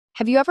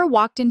Have you ever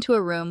walked into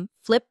a room,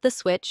 flipped the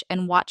switch,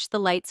 and watched the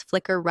lights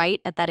flicker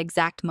right at that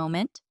exact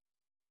moment?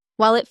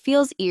 While it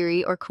feels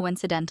eerie or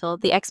coincidental,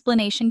 the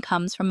explanation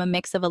comes from a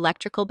mix of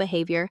electrical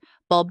behavior,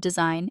 bulb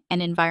design,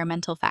 and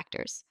environmental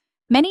factors.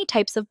 Many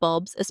types of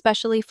bulbs,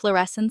 especially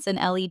fluorescents and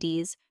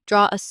LEDs,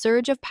 draw a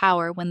surge of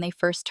power when they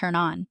first turn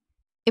on.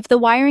 If the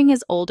wiring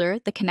is older,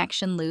 the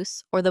connection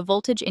loose, or the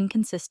voltage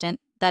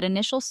inconsistent, that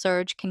initial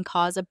surge can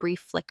cause a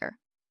brief flicker.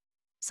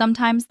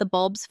 Sometimes the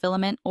bulb's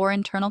filament or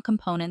internal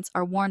components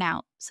are worn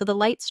out, so the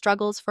light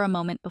struggles for a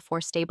moment before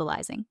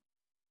stabilizing.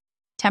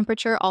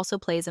 Temperature also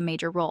plays a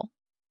major role.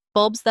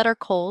 Bulbs that are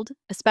cold,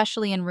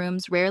 especially in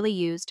rooms rarely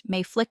used,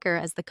 may flicker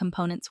as the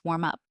components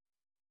warm up.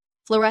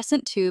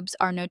 Fluorescent tubes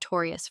are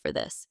notorious for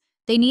this.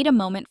 They need a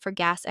moment for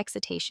gas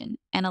excitation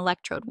and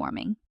electrode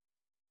warming.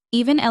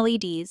 Even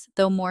LEDs,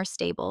 though more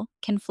stable,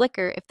 can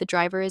flicker if the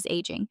driver is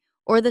aging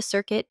or the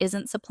circuit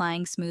isn't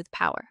supplying smooth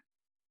power.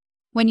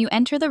 When you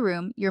enter the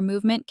room, your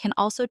movement can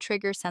also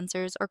trigger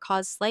sensors or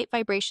cause slight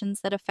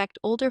vibrations that affect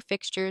older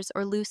fixtures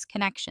or loose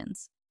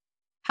connections.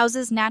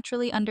 Houses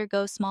naturally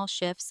undergo small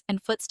shifts,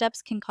 and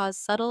footsteps can cause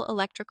subtle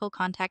electrical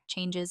contact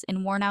changes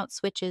in worn-out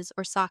switches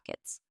or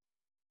sockets.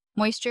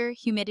 Moisture,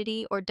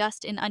 humidity, or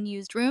dust in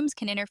unused rooms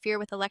can interfere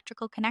with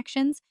electrical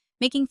connections,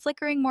 making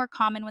flickering more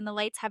common when the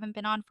lights haven't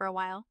been on for a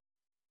while.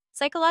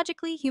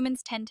 Psychologically,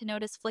 humans tend to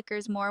notice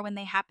flickers more when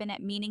they happen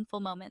at meaningful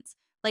moments,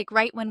 like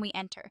right when we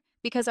enter,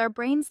 because our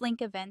brains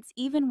link events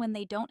even when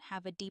they don't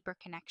have a deeper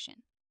connection.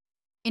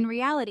 In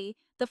reality,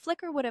 the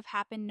flicker would have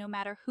happened no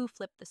matter who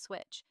flipped the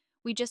switch.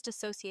 We just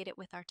associate it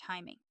with our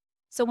timing.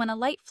 So when a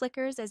light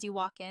flickers as you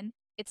walk in,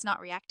 it's not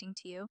reacting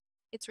to you.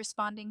 It's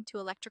responding to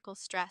electrical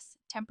stress,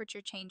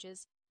 temperature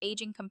changes,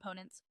 aging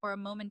components, or a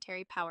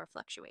momentary power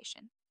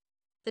fluctuation.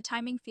 The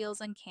timing feels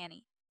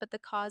uncanny, but the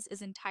cause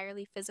is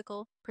entirely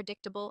physical,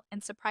 predictable,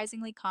 and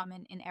surprisingly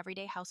common in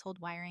everyday household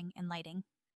wiring and lighting.